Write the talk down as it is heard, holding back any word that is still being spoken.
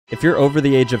If you're over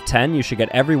the age of 10, you should get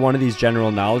every one of these general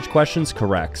knowledge questions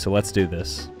correct, so let's do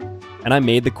this. And I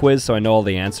made the quiz, so I know all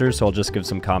the answers, so I'll just give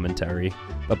some commentary.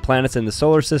 But planets in the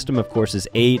solar system, of course, is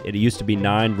 8. It used to be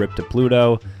 9, ripped to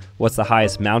Pluto. What's the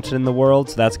highest mountain in the world?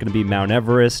 So that's going to be Mount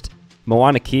Everest.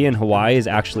 Mauna Kea in Hawaii is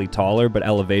actually taller, but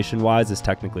elevation-wise is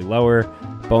technically lower.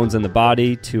 Bones in the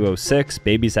body, 206.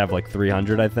 Babies have like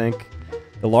 300, I think.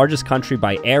 The largest country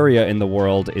by area in the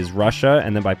world is Russia,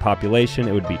 and then by population,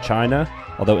 it would be China,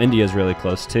 although India is really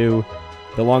close too.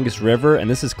 The longest river, and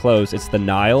this is close, it's the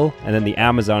Nile, and then the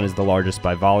Amazon is the largest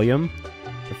by volume.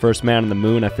 The first man on the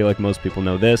moon, I feel like most people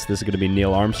know this. This is going to be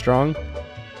Neil Armstrong.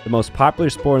 The most popular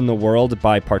sport in the world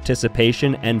by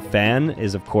participation and fan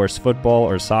is, of course, football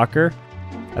or soccer.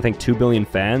 I think 2 billion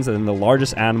fans, and then the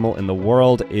largest animal in the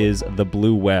world is the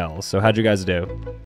blue whale. So how'd you guys do?